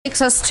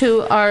Takes us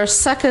to our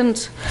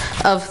second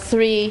of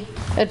three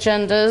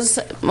agendas.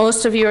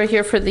 Most of you are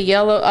here for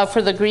the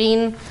for the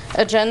green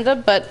agenda,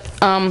 but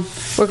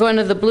we're going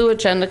to the blue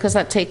agenda because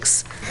that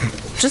takes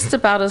just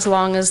about as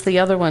long as the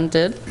other one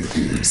did.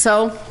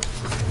 So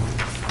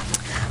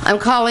I'm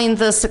calling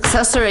the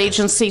successor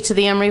agency to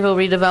the Emeryville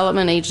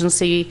Redevelopment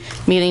Agency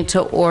meeting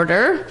to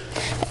order.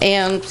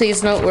 And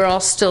please note we're all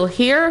still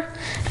here.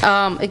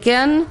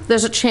 Again,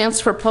 there's a chance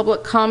for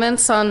public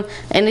comments on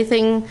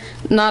anything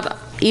not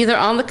either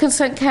on the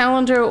consent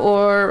calendar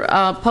or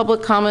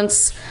public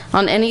comments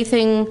on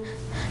anything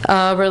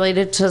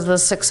related to the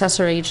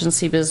successor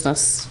agency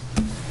business.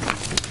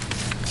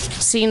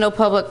 See no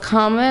public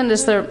comment.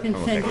 Is there?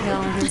 Consent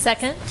calendar.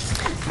 Second.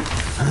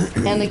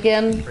 And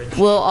again,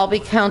 we'll all be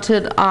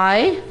counted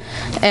aye,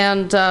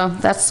 and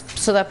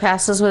that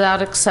passes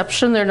without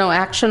exception. There are no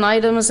action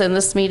items, and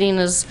this meeting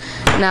is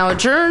now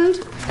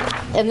adjourned.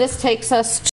 And this takes us